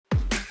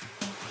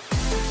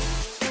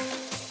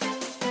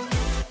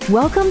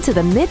Welcome to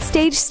the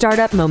Midstage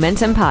Startup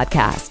Momentum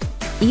Podcast.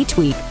 Each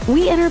week,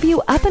 we interview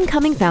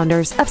up-and-coming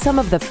founders of some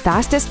of the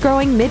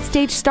fastest-growing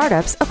mid-stage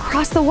startups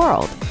across the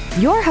world.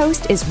 Your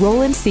host is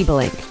Roland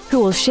Siebelink, who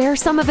will share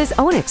some of his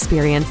own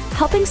experience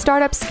helping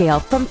startups scale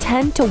from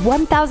 10 to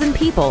 1,000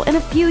 people in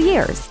a few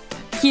years.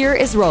 Here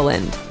is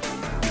Roland.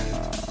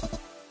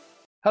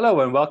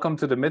 Hello and welcome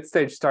to the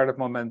Midstage Startup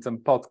Momentum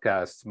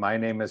Podcast. My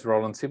name is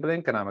Roland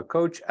Siebelink and I'm a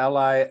coach,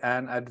 ally,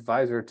 and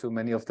advisor to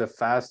many of the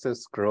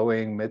fastest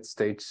growing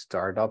mid-stage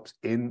startups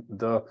in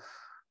the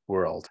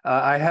world.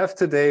 I have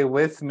today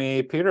with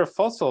me Pieter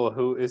Fossel,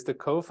 who is the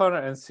co-founder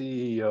and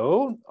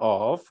CEO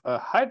of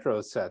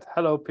Hydrosat.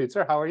 Hello,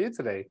 Pieter. How are you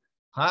today?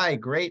 Hi,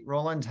 great,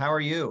 Roland. How are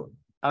you?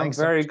 I'm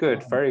very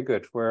good, very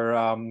good. We're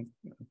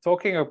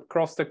talking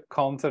across the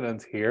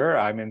continent here.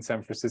 I'm in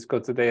San Francisco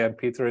today and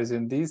Pieter is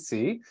in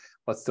DC.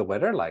 What's the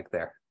weather like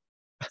there?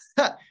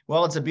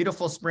 Well, it's a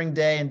beautiful spring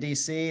day in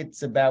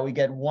DC. We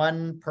get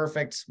one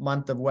perfect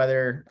month of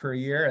weather per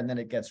year and then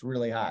it gets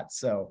really hot.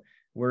 So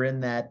we're in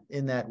that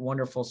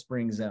wonderful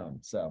spring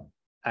zone.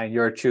 And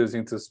you're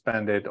choosing to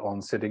spend it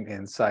on sitting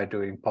inside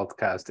doing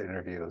podcast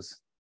interviews.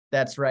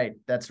 That's right.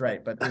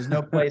 But there's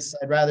no place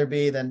I'd rather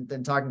be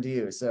than talking to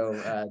you. So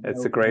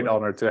it's a great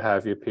honor to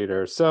have you,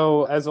 Pieter.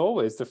 So as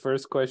always, the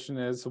first question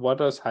is, what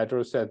does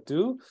Hydrosat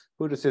do?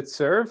 Who does it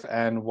serve?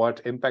 And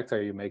what impact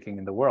are you making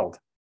in the world?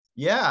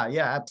 Yeah,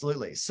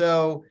 absolutely.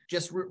 So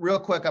just real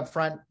quick up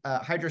front,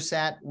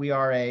 Hydrosat, we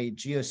are a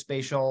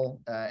geospatial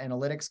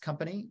analytics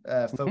company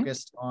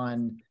focused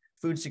on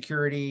food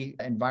security,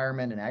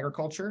 environment, and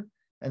agriculture.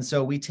 And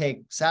so we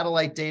take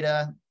satellite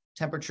data,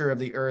 temperature of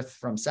the earth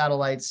from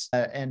satellites,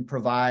 and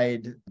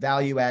provide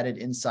value-added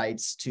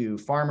insights to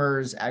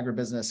farmers,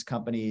 agribusiness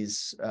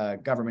companies,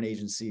 government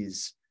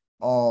agencies,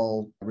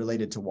 all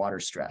related to water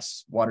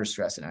stress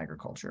in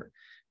agriculture.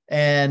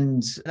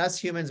 And us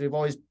humans, we've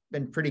always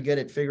been pretty good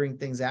at figuring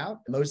things out,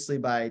 mostly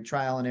by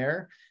trial and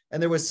error.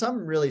 And there was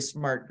some really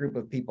smart group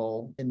of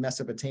people in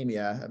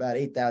Mesopotamia about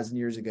 8,000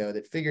 years ago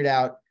that figured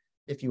out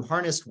if you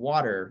harnessed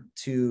water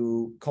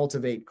to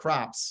cultivate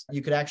crops,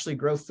 you could actually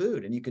grow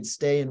food and you could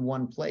stay in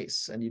one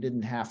place and you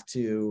didn't have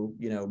to,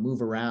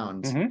 move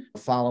around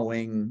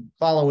following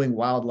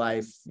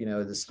wildlife,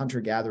 this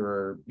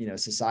hunter-gatherer,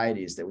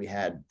 societies that we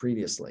had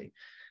previously.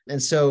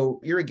 And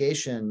so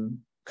irrigation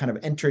kind of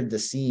entered the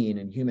scene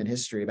in human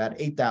history about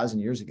 8,000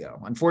 years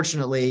ago.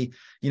 Unfortunately,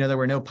 there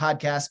were no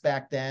podcasts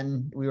back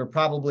then. We were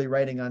probably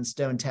writing on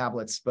stone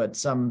tablets, but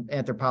some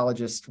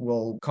anthropologist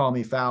will call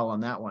me foul on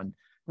that one.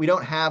 We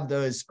don't have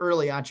those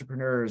early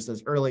entrepreneurs,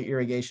 those early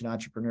irrigation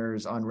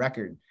entrepreneurs on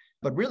record.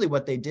 But really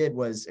what they did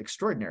was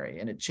extraordinary,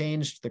 and it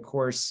changed the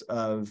course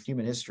of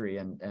human history.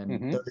 And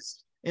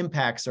those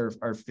impacts are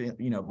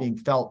being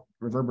felt,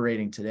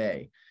 reverberating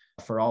today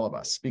for all of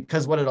us,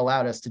 because what it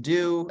allowed us to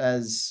do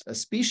as a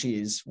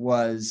species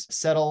was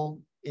settle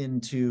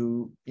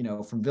into,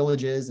 from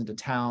villages into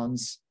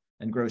towns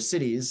and grow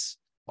cities,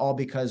 all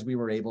because we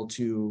were able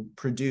to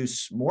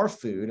produce more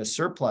food, a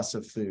surplus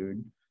of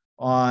food,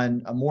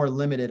 on a more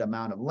limited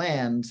amount of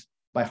land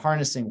by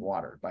harnessing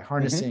water, by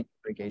harnessing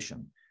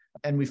irrigation.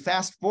 And we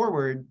fast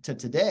forward to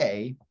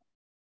today,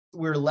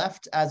 we're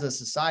left as a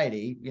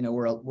society,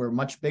 we're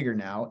much bigger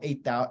now,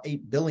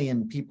 8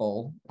 billion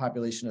people,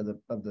 population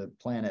of the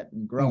planet,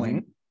 and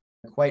growing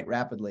quite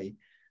rapidly.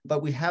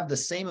 But we have the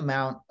same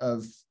amount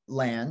of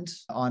land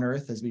on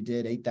Earth as we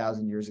did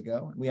 8,000 years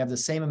ago. We have the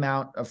same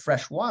amount of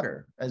fresh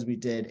water as we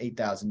did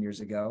 8,000 years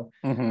ago,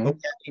 but we have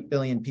 8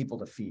 billion people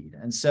to feed.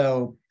 And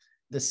so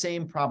the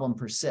same problem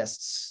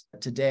persists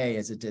today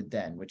as it did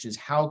then, which is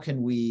how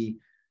can we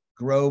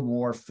grow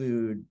more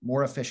food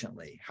more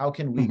efficiently? How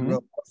can we grow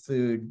more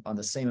food on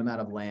the same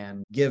amount of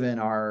land given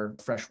our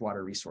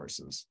freshwater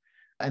resources?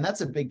 And that's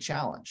a big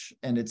challenge.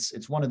 And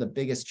it's one of the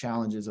biggest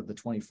challenges of the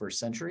 21st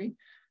century.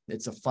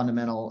 It's a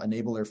fundamental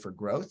enabler for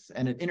growth.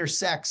 And it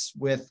intersects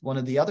with one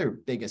of the other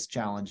biggest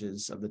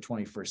challenges of the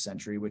 21st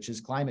century, which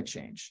is climate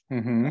change.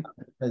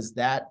 Because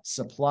that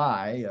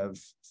supply of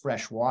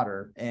fresh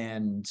water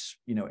and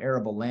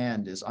arable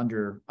land is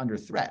under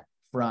threat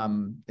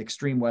from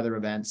extreme weather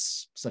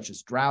events such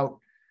as drought,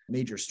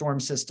 major storm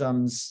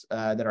systems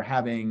that are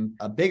having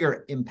a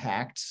bigger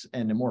impact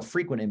and a more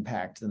frequent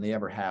impact than they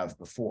ever have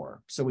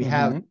before. So we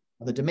have on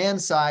the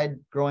demand side,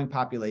 growing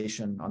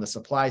population. On the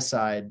supply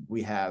side,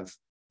 we have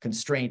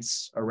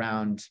constraints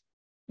around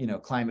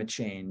climate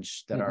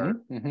change that are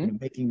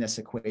making this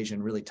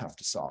equation really tough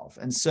to solve.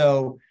 And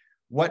so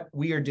what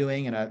we are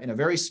doing in a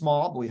very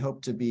small, but we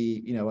hope to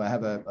be,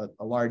 have a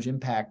large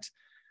impact.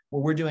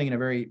 What we're doing in a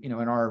very, in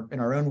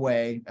our own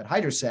way at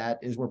Hydrosat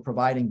is we're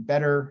providing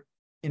better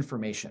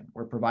information.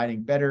 We're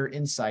providing better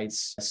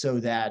insights so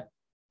that,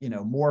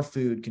 more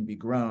food can be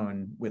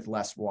grown with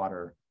less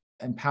water,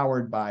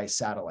 empowered by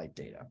satellite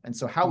data. And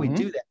so how we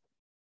do that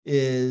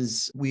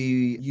is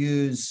we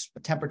use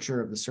the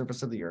temperature of the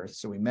surface of the earth.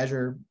 So we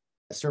measure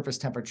the surface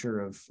temperature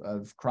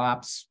of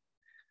crops,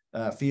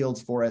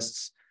 fields,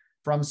 forests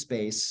from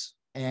space.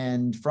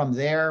 And from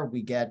there,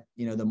 we get,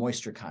 the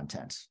moisture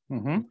content,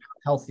 how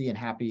healthy and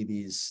happy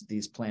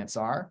these plants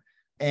are.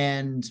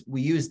 And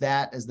we use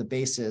that as the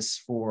basis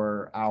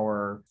for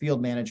our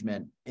field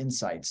management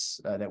insights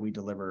that we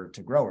deliver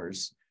to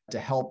growers to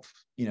help,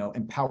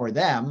 empower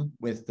them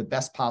with the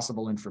best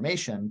possible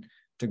information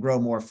to grow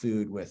more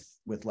food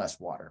with less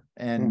water.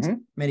 And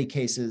in many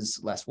cases,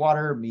 less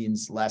water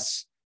means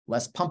less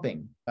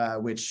pumping,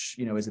 which,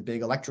 is a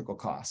big electrical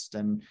cost.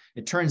 And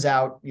it turns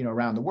out,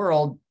 around the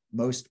world,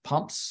 most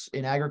pumps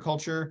in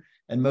agriculture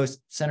and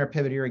most center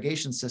pivot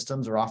irrigation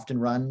systems are often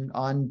run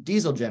on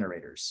diesel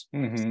generators.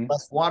 So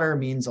less water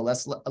means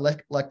less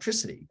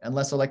electricity, and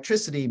less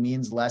electricity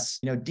means less,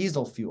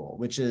 diesel fuel,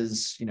 which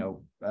is,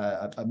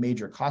 a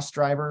major cost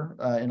driver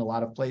in a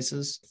lot of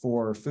places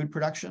for food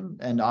production,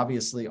 and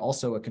obviously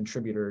also a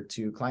contributor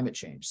to climate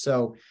change.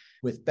 So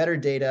with better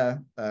data,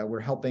 we're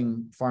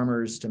helping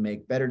farmers to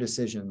make better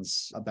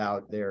decisions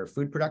about their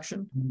food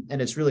production.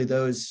 And it's really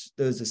those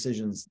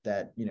decisions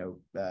that,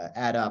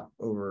 add up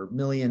over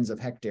millions of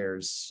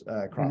hectares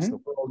across the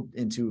world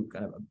into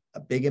kind of a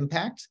big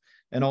impact,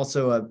 and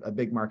also a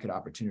big market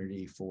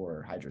opportunity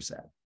for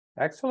Hydrosat.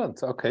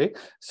 Excellent. Okay.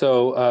 So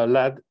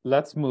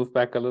let's move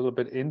back a little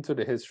bit into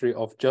the history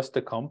of just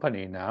the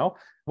company now.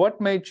 What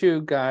made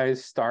you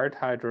guys start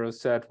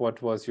Hydrosat?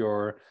 What was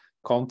your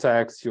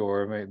context?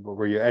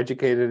 Were you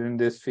educated in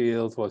this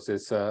field? Was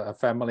this a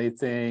family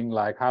thing?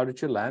 Like, how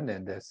did you land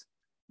in this?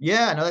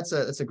 Yeah, no,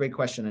 that's a great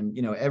question.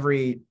 And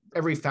every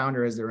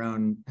founder has their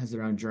own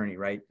journey,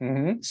 right?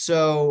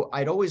 So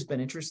I'd always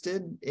been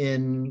interested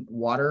in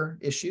water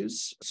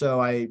issues. So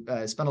I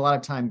spent a lot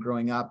of time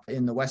growing up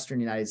in the Western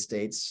United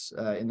States,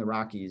 in the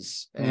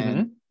Rockies,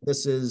 and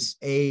this is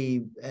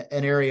an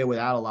area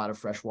without a lot of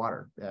fresh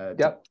water.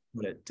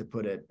 To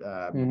put it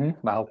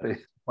mildly.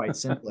 Quite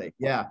simply.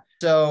 Yeah.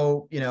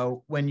 So,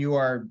 when you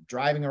are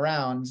driving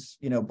around,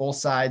 both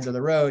sides of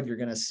the road, you're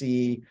going to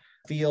see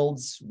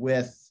fields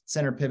with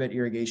center pivot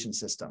irrigation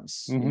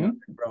systems,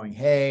 growing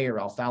hay or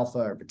alfalfa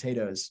or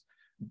potatoes.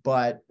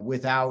 But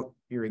without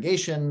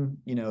irrigation,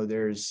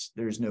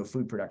 there's no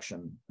food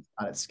production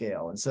on its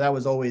scale. And so that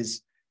was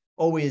always,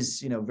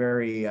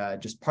 very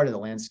just part of the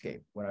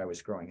landscape when I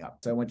was growing up.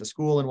 So I went to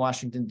school in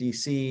Washington,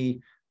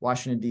 D.C.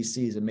 Washington,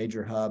 D.C. is a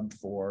major hub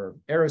for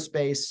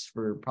aerospace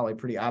for probably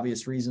pretty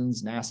obvious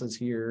reasons. NASA's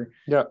here.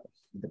 Yeah.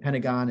 The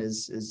Pentagon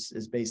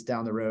is based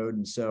down the road.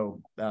 And so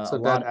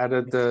that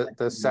added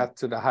the SAT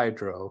to the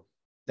hydro.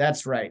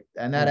 That's right.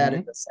 And that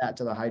added the SAT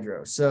to the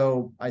hydro.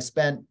 So I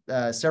spent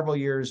several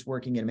years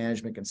working in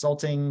management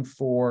consulting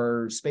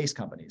for space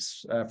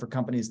companies, for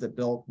companies that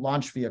built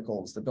launch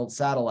vehicles, that built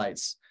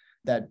satellites,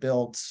 that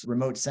built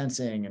remote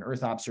sensing and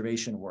Earth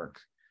observation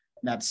work.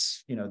 And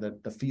that's,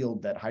 the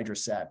field that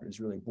Hydrosat is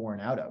really born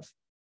out of.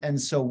 And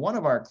so one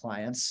of our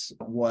clients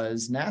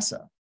was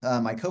NASA.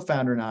 My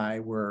co-founder and I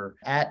were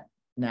at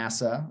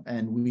NASA,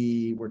 and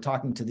we were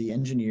talking to the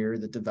engineer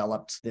that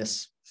developed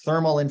this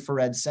thermal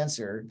infrared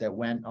sensor that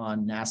went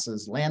on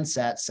NASA's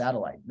Landsat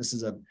satellite. This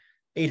is a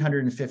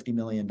 $850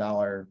 million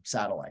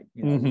satellite,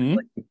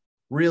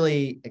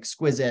 really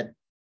exquisite,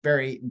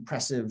 very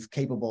impressive,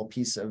 capable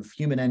piece of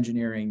human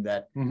engineering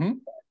that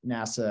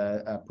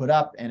NASA put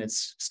up. And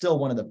it's still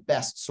one of the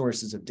best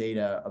sources of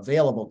data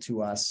available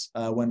to us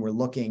when we're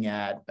looking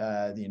at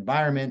the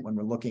environment, when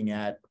we're looking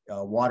at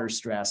water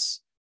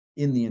stress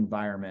in the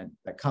environment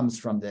that comes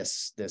from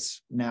this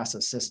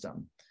NASA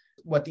system.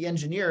 What the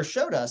engineer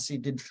showed us, he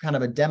did kind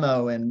of a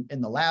demo in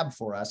the lab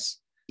for us.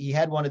 He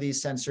had one of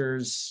these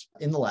sensors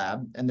in the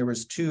lab, and there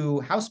was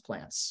 2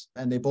 houseplants,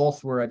 and they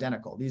both were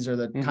identical. These are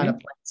the kind of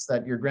plants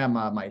that your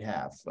grandma might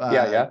have.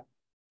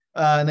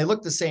 And they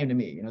look the same to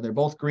me. They're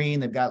both green,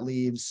 they've got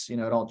leaves, it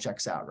all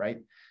checks out, right?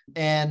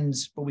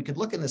 But we could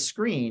look in the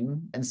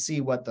screen and see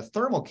what the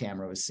thermal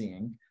camera was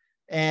seeing.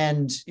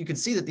 And you could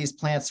see that these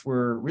plants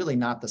were really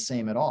not the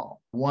same at all.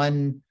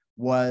 One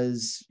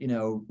was,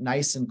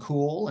 nice and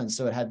cool. And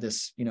so it had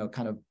this,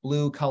 kind of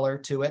blue color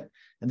to it.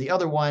 And the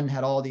other one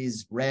had all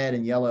these red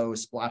and yellow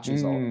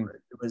splotches all over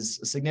it. It was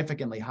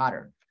significantly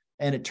hotter.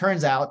 And it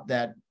turns out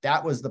that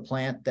was the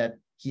plant that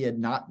he had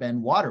not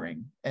been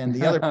watering. And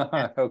the other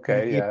plant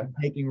he had been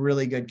taking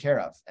really good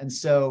care of. And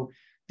so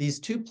these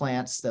 2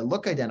 plants that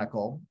look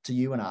identical to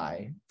you and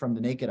I from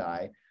the naked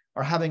eye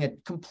are having a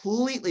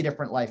completely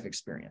different life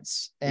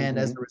experience. And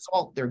as a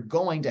result, they're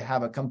going to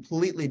have a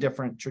completely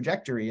different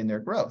trajectory in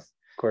their growth.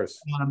 Of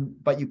course.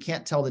 But you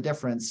can't tell the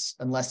difference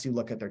unless you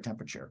look at their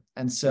temperature.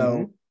 And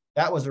so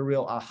that was a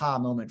real aha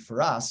moment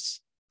for us,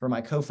 for my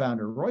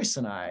co-founder, Royce,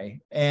 and I.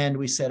 And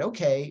we said,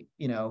 okay,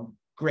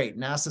 great.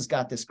 NASA's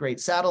got this great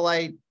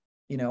satellite,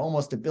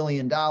 almost $1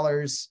 billion.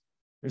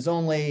 There's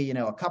only,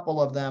 a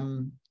couple of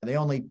them. They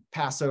only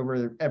pass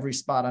over every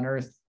spot on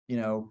Earth,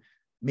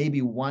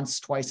 maybe once,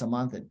 twice a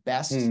month at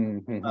best.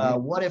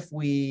 What if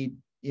we,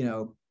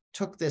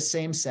 took this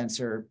same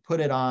sensor, put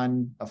it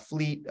on a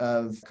fleet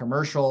of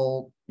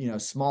commercial,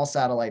 small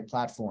satellite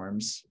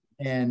platforms,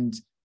 and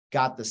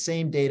got the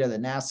same data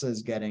that NASA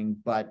is getting,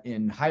 but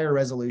in higher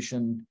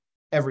resolution,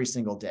 every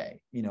single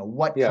day.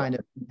 What kind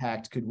of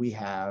impact could we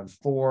have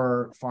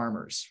for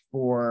farmers,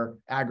 for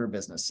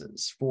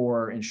agribusinesses,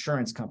 for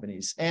insurance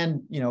companies,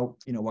 and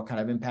what kind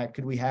of impact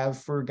could we have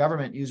for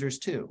government users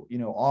too?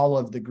 All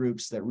of the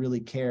groups that really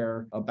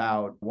care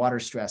about water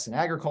stress in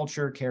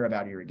agriculture, care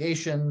about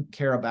irrigation,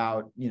 care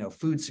about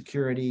food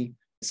security.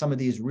 Some of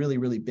these really,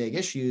 really big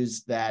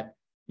issues that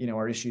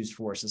are issues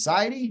for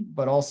society,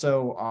 but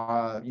also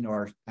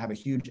have a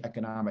huge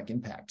economic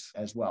impact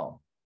as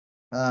well.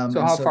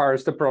 So how far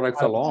is the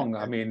product along?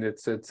 I mean,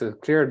 it's a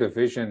clear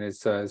division.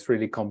 It's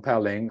really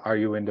compelling. Are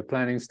you in the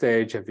planning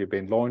stage? Have you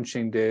been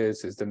launching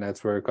this? Is the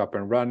network up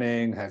and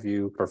running? Have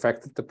you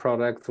perfected the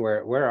product?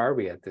 Where are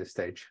we at this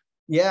stage?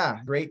 Yeah,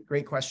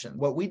 great question.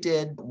 What we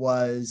did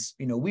was,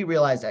 we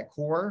realized at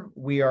core,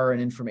 we are an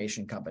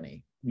information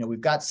company.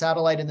 We've got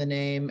satellite in the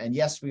name, and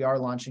yes, we are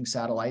launching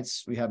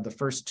satellites. We have the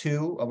first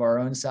 2 of our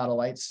own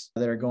satellites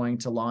that are going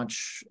to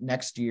launch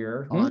next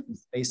year on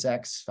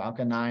SpaceX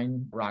Falcon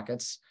 9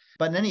 rockets.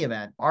 But in any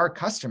event, our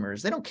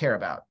customers, they don't care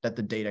about that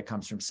the data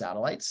comes from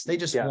satellites. They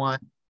just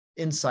want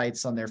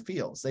insights on their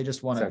fields. They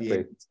just want to be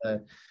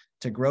able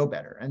to grow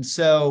better. And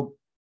so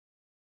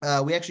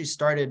we actually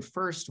started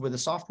first with a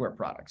software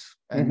product.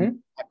 And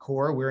at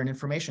core, we're an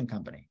information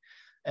company.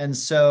 And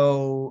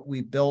so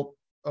we built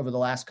over the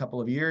last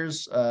couple of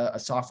years a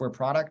software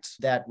product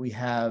that we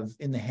have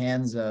in the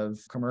hands of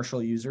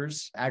commercial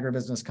users,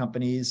 agribusiness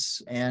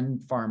companies,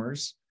 and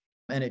farmers.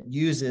 And it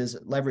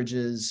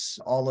leverages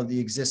all of the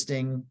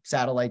existing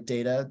satellite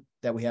data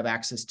that we have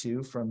access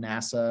to from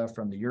NASA,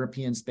 from the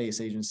European Space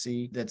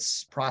Agency,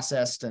 that's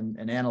processed and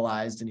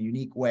analyzed in a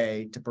unique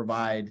way to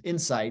provide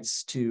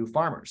insights to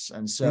farmers.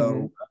 And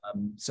so,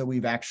 so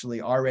we've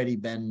actually already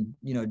been,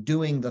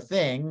 doing the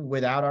thing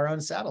without our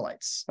own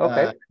satellites,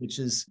 which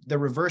is the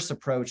reverse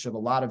approach of a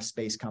lot of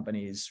space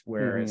companies,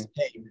 where it's,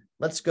 hey,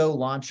 let's go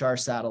launch our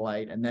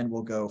satellite and then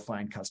we'll go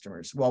find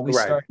customers. Well, we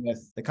started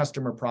with the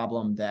customer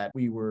problem that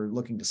we were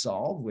looking to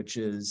solve, which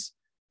is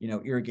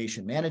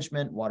irrigation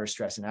management, water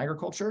stress in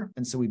agriculture.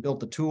 And so we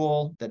built a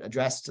tool that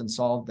addressed and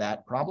solved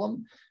that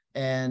problem.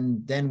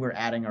 And then we're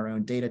adding our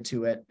own data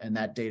to it. And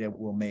that data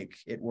will make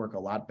it work a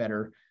lot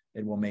better.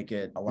 It will make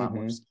it a lot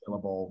more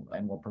scalable,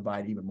 and will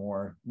provide even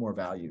more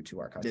value to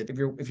our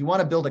customers. If you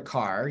want to build a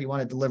car, you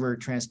want to deliver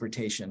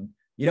transportation,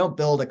 you don't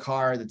build a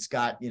car that's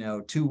got,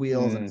 2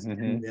 wheels and a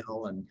steering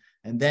wheel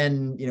and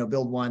then,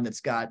 build one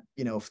that's got,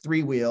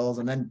 3 wheels,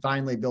 and then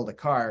finally build a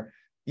car.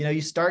 You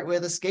start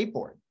with a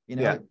skateboard. You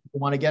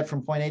want to get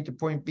from point A to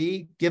point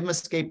B, give them a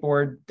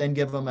skateboard, then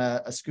give them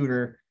a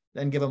scooter,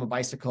 then give them a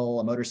bicycle,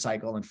 a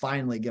motorcycle, and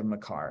finally give them a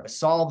car.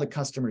 Solve the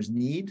customer's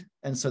need.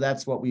 And so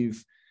that's what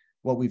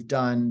we've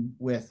done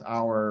with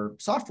our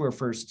software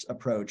first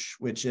approach,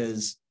 which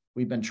is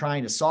we've been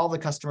trying to solve the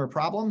customer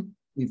problem.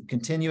 We've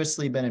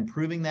continuously been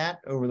improving that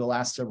over the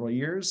last several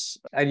years.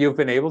 And you've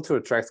been able to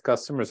attract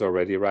customers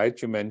already, right?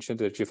 You mentioned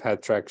that you've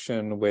had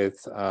traction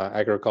with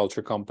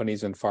agriculture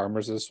companies and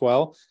farmers as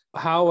well.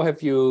 How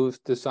have you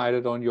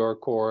decided on your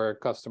core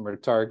customer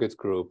target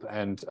group,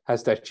 and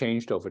has that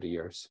changed over the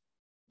years?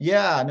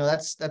 Yeah, no,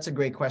 that's a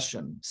great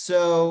question.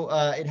 So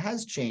it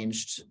has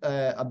changed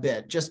a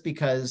bit, just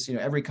because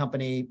every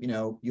company,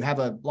 you have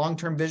a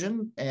long-term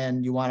vision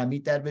and you want to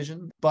meet that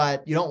vision,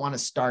 but you don't want to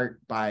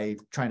start by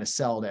trying to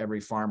sell to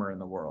every farmer in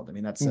the world. I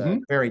mean, that's a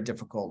very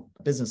difficult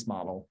business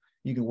model.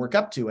 You can work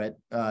up to it,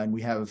 and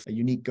we have a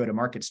unique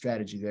go-to-market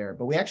strategy there.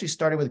 But we actually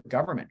started with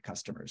government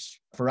customers.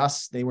 For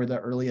us, they were the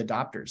early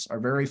adopters. Our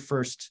very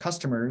first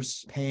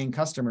customers, paying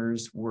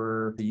customers,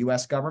 were the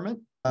U.S.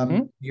 government,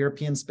 the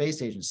European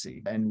Space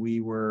Agency. And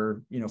we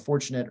were,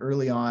 fortunate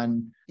early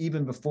on,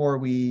 even before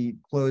we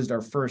closed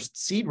our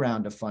first seed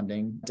round of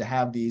funding, to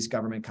have these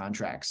government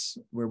contracts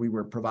where we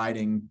were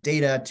providing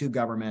data to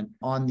government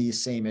on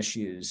these same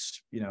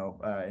issues,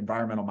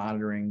 environmental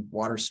monitoring,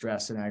 water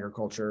stress in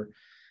agriculture.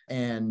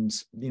 And,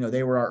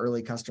 they were our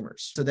early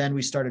customers. So then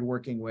we started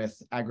working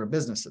with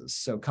agribusinesses.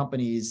 So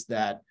companies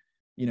that,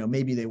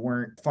 maybe they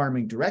weren't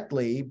farming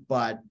directly,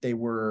 but they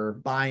were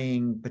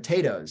buying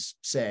potatoes,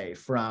 say,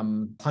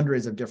 from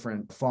hundreds of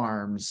different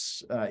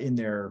farms in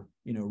their,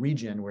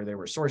 region where they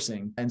were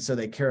sourcing. And so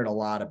they cared a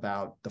lot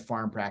about the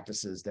farm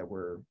practices that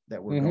were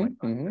going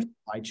on in the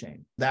supply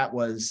chain. That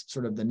was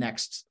sort of the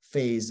next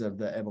phase of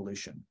the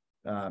evolution.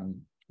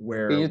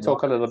 Can you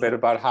talk a little bit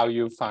about how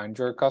you find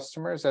your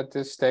customers at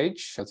this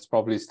stage? It's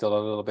probably still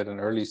a little bit an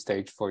early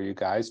stage for you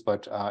guys,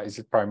 but is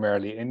it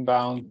primarily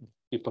inbound,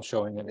 people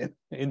showing an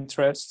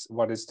interest?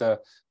 What is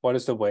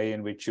the way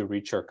in which you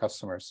reach your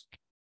customers?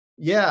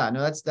 Yeah,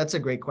 no, that's a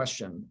great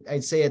question.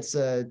 I'd say it's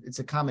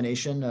a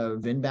combination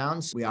of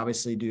inbounds. We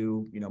obviously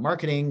do,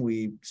 marketing.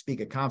 We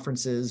speak at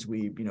conferences.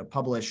 We,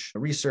 publish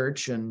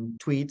research and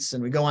tweets,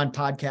 and we go on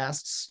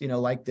podcasts,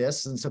 like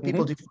this. And so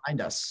people do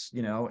find us,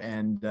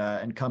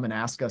 and come and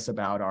ask us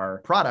about our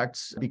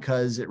products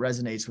because it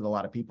resonates with a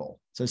lot of people.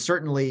 So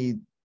certainly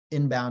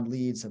inbound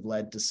leads have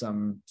led to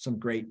some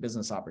great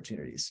business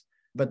opportunities.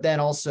 But then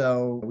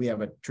also we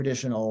have a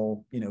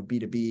traditional,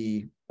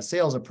 B2B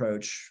sales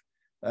approach,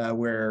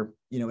 where,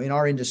 in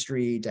our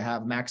industry to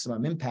have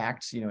maximum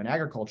impact, in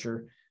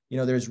agriculture,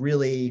 there's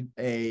really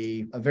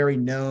a very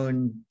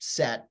known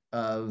set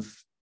of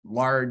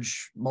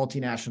large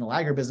multinational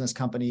agribusiness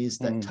companies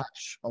that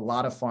touch a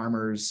lot of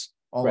farmers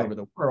all over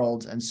the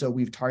world. And so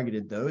we've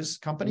targeted those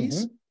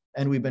companies,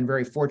 and we've been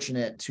very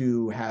fortunate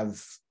to have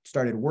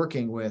started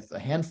working with a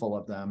handful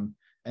of them.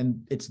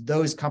 And it's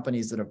those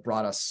companies that have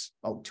brought us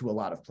to a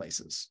lot of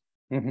places.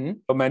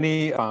 So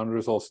many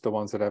founders, also the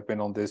ones that have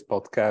been on this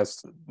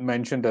podcast,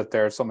 mentioned that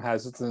there's some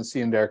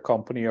hesitancy in their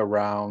company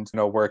around,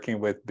 working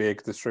with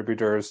big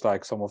distributors,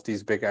 like some of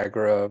these big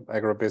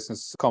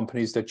agribusiness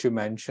companies that you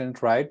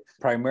mentioned, right?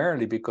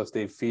 Primarily because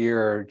they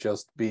fear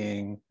just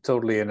being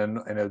totally in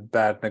a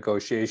bad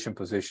negotiation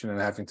position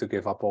and having to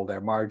give up all their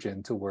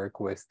margin to work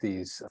with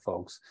these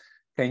folks.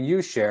 Can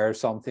you share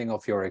something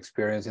of your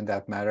experience in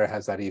that matter?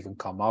 Has that even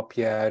come up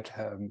yet?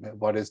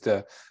 What is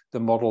the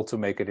model to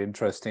make it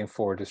interesting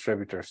for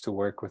distributors to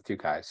work with you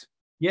guys?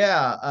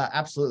 Yeah,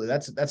 absolutely.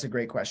 That's a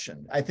great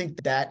question. I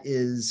think that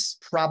is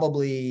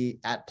probably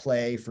at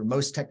play for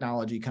most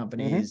technology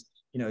companies,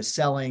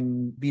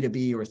 selling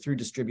B2B or through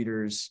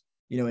distributors,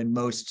 in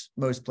most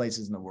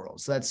places in the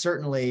world. So that's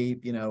certainly,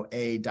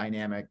 a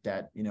dynamic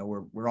that,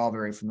 we're all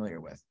very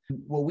familiar with.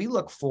 What we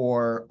look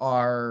for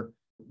are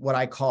what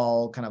I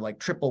call kind of like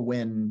triple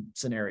win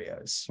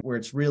scenarios, where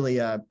it's really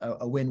a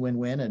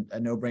win-win-win and a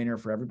no-brainer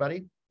for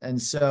everybody.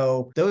 And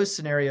so those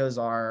scenarios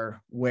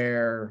are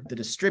where the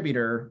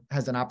distributor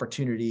has an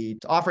opportunity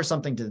to offer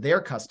something to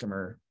their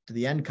customer, to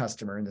the end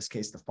customer, in this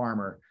case, the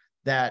farmer,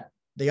 that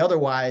they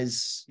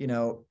otherwise,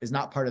 is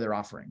not part of their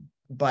offering,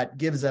 but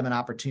gives them an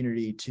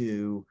opportunity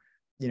to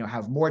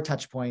have more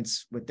touch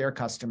points with their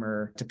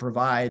customer, to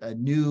provide a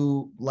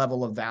new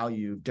level of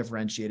value,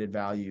 differentiated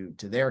value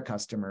to their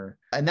customer.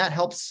 And that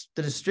helps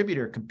the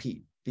distributor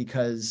compete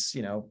because,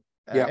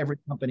 every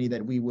company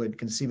that we would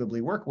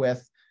conceivably work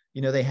with,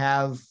 they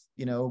have,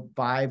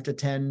 5 to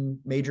 10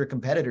 major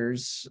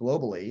competitors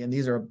globally. And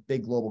these are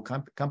big global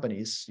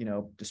companies,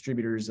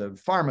 distributors of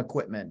farm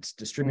equipment,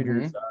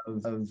 distributors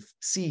of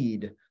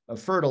seed,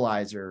 of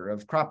fertilizer,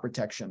 of crop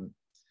protection.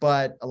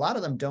 But a lot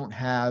of them don't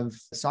have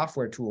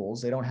software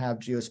tools. They don't have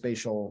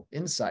geospatial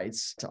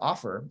insights to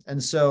offer.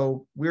 And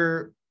so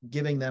we're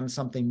giving them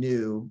something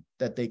new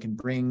that they can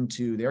bring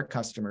to their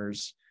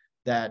customers,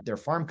 that their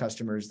farm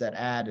customers, that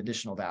add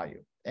additional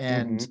value.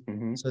 And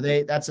so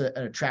that's an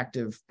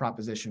attractive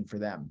proposition for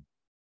them.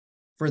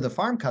 For the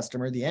farm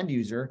customer, the end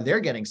user, they're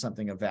getting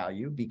something of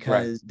value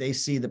because they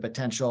see the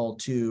potential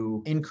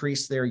to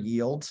increase their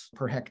yield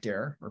per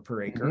hectare or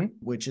per acre,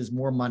 which is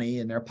more money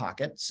in their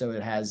pocket. So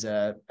it has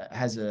a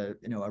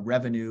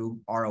revenue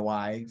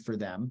ROI for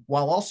them,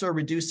 while also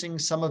reducing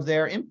some of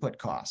their input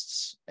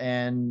costs.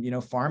 And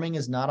farming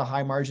is not a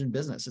high margin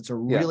business. It's a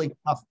really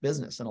tough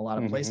business in a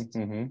lot of places.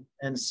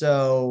 And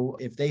so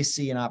if they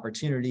see an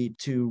opportunity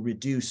to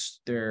reduce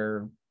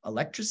their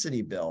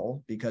electricity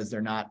bill because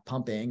they're not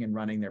pumping and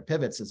running their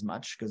pivots as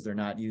much because they're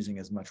not using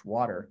as much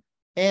water,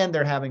 and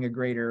they're having a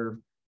greater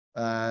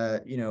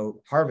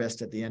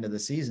harvest at the end of the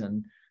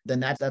season,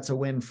 then that's a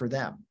win for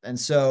them. And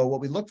so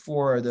what we look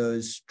for are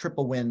those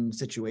triple win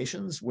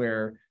situations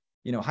where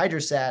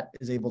Hydrosat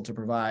is able to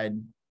provide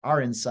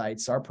our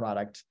insights, our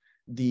product.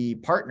 The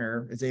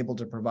partner is able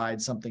to provide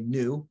something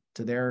new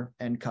to their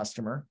end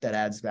customer that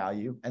adds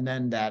value, and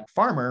then that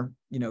farmer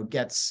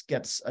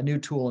gets a new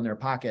tool in their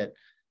pocket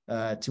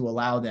to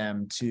allow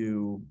them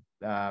to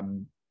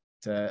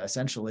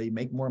essentially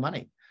make more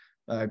money,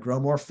 grow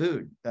more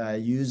food,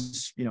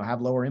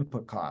 have lower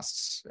input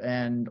costs.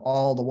 And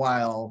all the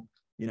while,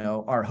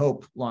 our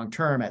hope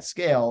long-term at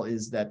scale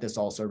is that this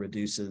also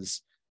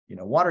reduces,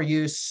 water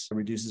use,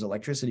 reduces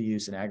electricity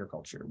use in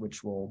agriculture,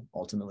 which will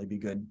ultimately be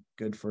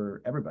good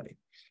for everybody.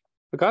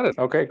 Got it.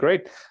 Okay,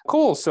 great.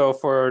 Cool. So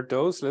for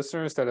those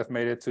listeners that have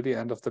made it to the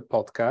end of the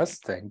podcast,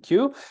 thank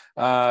you.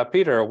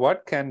 Pieter,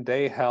 what can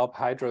they help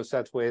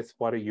Hydrosat with?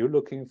 What are you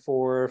looking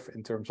for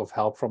in terms of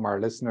help from our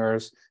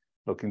listeners,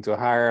 looking to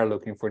hire,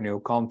 looking for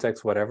new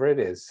contacts, whatever it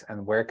is,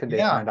 and where can they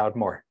find out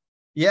more?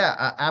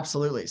 Yeah,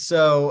 absolutely.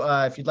 So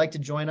if you'd like to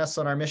join us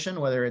on our mission,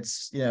 whether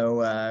it's,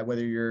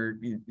 whether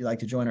you like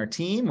to join our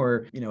team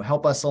or,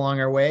 help us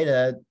along our way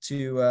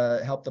to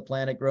help the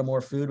planet grow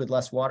more food with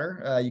less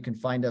water, you can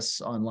find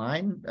us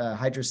online,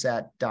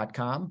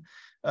 hydrosat.com,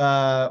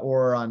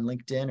 or on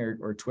LinkedIn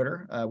or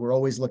Twitter. We're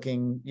always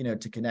looking,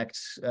 to connect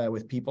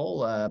with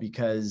people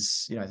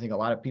because, I think a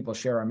lot of people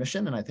share our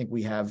mission, and I think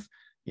we have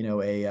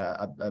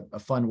a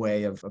fun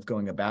way of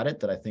going about it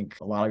that I think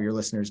a lot of your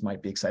listeners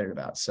might be excited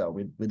about. So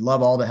we'd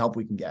love all the help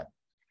we can get.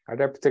 Are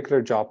there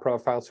particular job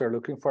profiles you're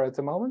looking for at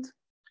the moment?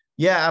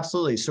 Yeah,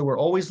 absolutely. So we're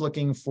always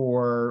looking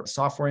for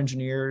software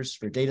engineers,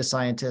 for data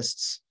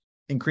scientists.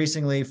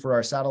 Increasingly for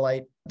our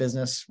satellite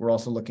business, we're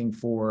also looking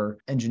for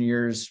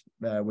engineers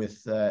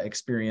with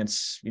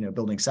experience,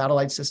 building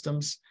satellite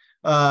systems.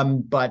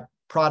 But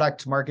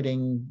product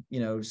marketing,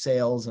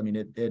 sales. I mean,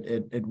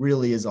 it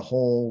really is a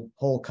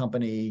whole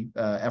company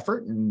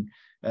effort. And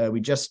we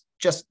just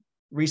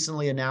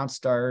recently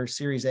announced our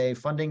Series A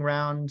funding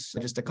round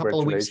just a couple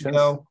of weeks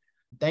ago.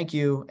 Thank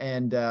you.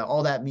 And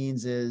all that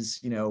means is,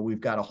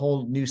 we've got a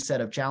whole new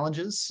set of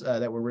challenges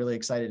that we're really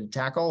excited to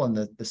tackle, and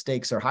the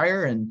stakes are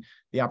higher and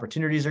the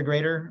opportunities are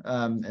greater.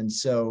 And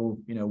so,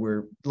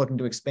 we're looking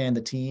to expand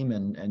the team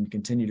and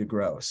continue to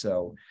grow.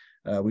 So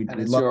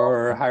is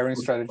your hiring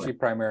strategy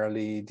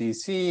primarily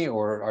DC,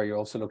 or are you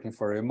also looking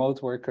for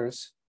remote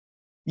workers?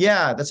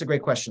 Yeah, that's a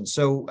great question.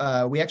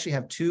 So we actually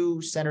have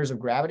 2 centers of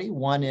gravity,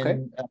 one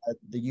in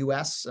the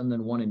US and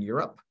then one in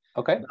Europe.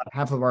 Okay. About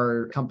half of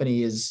our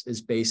company is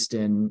based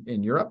in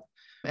Europe,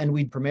 and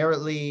we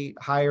primarily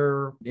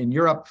hire in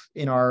Europe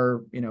in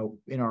our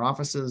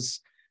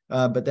offices,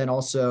 but then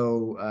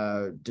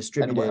also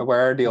distributed. And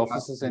where are the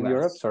offices in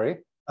Europe? Sorry.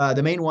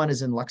 The main one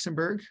is in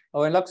Luxembourg.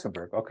 Oh, in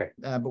Luxembourg. Okay.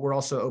 But we're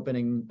also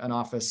opening an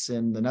office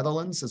in the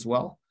Netherlands as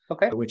well.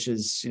 Okay. Which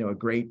is, a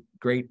great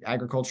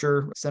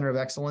agriculture center of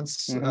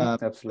excellence.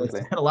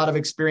 Absolutely. A lot of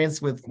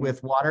experience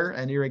with water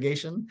and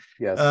irrigation.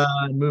 Yes.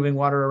 And moving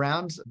water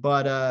around.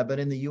 But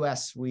in the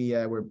U.S.,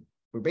 we're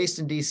based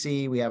in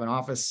D.C. We have an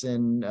office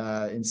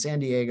in San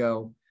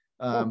Diego,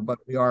 but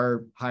we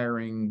are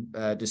hiring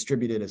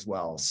distributed as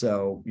well.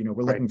 So,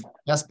 we're looking for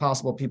the best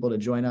possible people to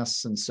join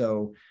us. And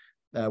so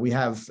we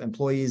have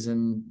employees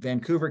in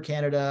Vancouver,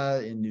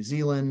 Canada, in New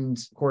Zealand,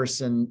 of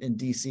course, in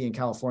DC and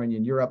California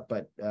and Europe,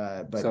 but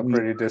so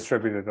pretty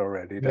distributed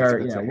already. That's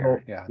good to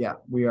hear.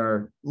 We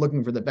are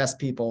looking for the best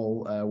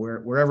people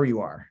wherever you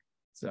are.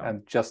 So.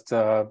 And just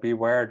be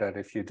aware that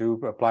if you do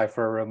apply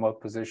for a remote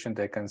position,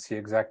 they can see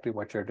exactly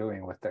what you're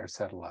doing with their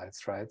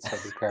satellites, right? So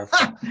be careful.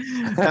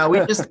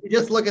 we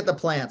just look at the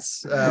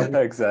plants.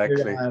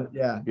 Exactly.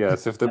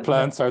 Yes, if the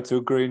plants are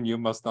too green, you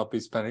must not be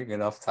spending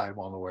enough time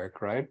on the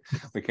work, right?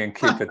 We can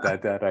keep it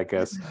at that, I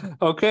guess.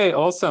 Okay,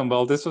 awesome.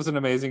 Well, this was an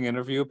amazing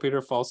interview.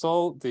 Pieter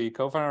Fossel, the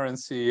co-founder and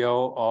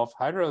CEO of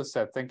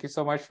Hydrosat. Thank you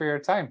so much for your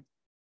time.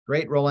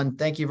 Great, Roland.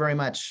 Thank you very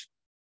much.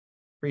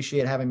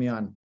 Appreciate having me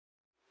on.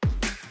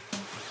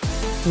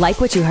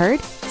 Like what you heard?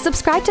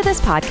 Subscribe to this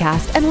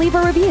podcast and leave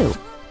a review.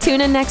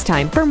 Tune in next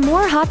time for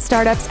more hot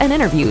startups and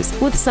interviews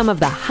with some of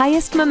the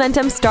highest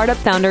momentum startup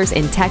founders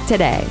in tech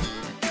today.